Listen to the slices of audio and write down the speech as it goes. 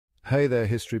Hey there,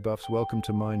 history buffs. Welcome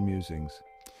to Mind Musings.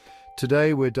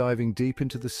 Today we're diving deep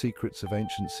into the secrets of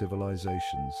ancient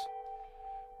civilizations.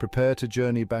 Prepare to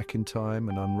journey back in time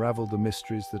and unravel the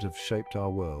mysteries that have shaped our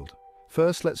world.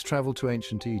 First, let's travel to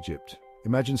ancient Egypt.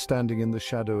 Imagine standing in the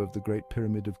shadow of the Great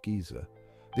Pyramid of Giza.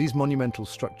 These monumental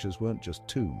structures weren't just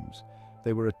tombs.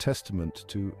 They were a testament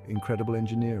to incredible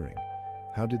engineering.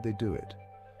 How did they do it?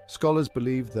 Scholars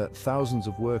believe that thousands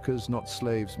of workers, not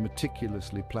slaves,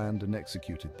 meticulously planned and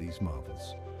executed these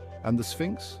marvels. And the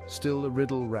Sphinx, still a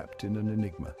riddle wrapped in an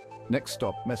enigma. Next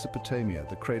stop, Mesopotamia,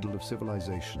 the cradle of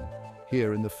civilization.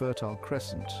 Here in the Fertile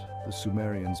Crescent, the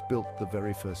Sumerians built the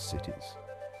very first cities.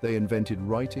 They invented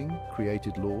writing,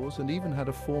 created laws, and even had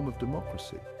a form of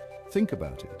democracy. Think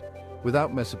about it.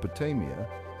 Without Mesopotamia,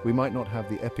 we might not have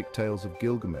the epic tales of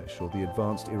Gilgamesh or the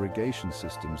advanced irrigation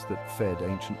systems that fed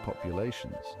ancient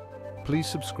populations. Please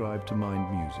subscribe to Mind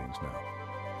Musings now.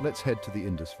 Let's head to the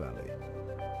Indus Valley.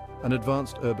 An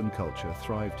advanced urban culture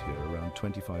thrived here around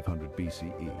 2500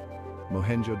 BCE.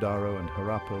 Mohenjo-daro and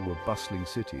Harappa were bustling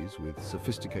cities with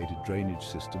sophisticated drainage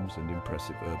systems and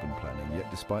impressive urban planning. Yet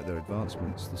despite their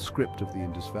advancements, the script of the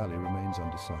Indus Valley remains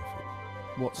undeciphered.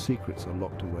 What secrets are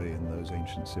locked away in those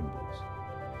ancient symbols?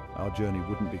 Our journey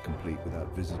wouldn't be complete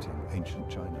without visiting ancient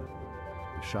China.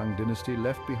 The Shang dynasty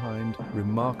left behind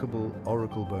remarkable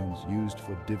oracle bones used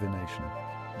for divination.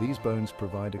 These bones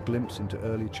provide a glimpse into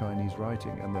early Chinese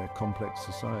writing and their complex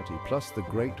society, plus the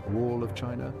Great Wall of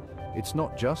China. It's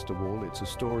not just a wall, it's a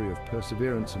story of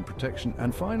perseverance and protection.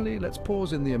 And finally, let's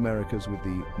pause in the Americas with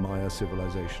the Maya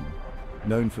civilization.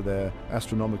 Known for their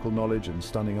astronomical knowledge and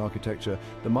stunning architecture,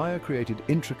 the Maya created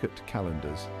intricate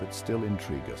calendars that still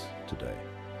intrigue us today.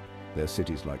 Their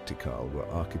cities like Tikal were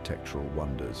architectural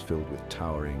wonders filled with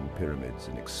towering pyramids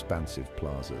and expansive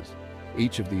plazas.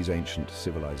 Each of these ancient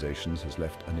civilizations has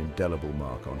left an indelible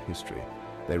mark on history.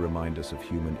 They remind us of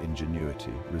human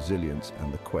ingenuity, resilience,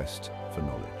 and the quest for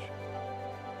knowledge.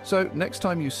 So, next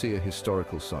time you see a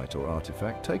historical site or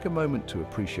artifact, take a moment to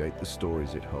appreciate the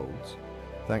stories it holds.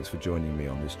 Thanks for joining me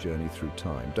on this journey through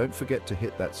time. Don't forget to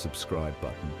hit that subscribe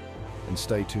button and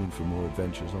stay tuned for more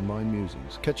adventures on Mind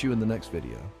Musings. Catch you in the next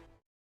video.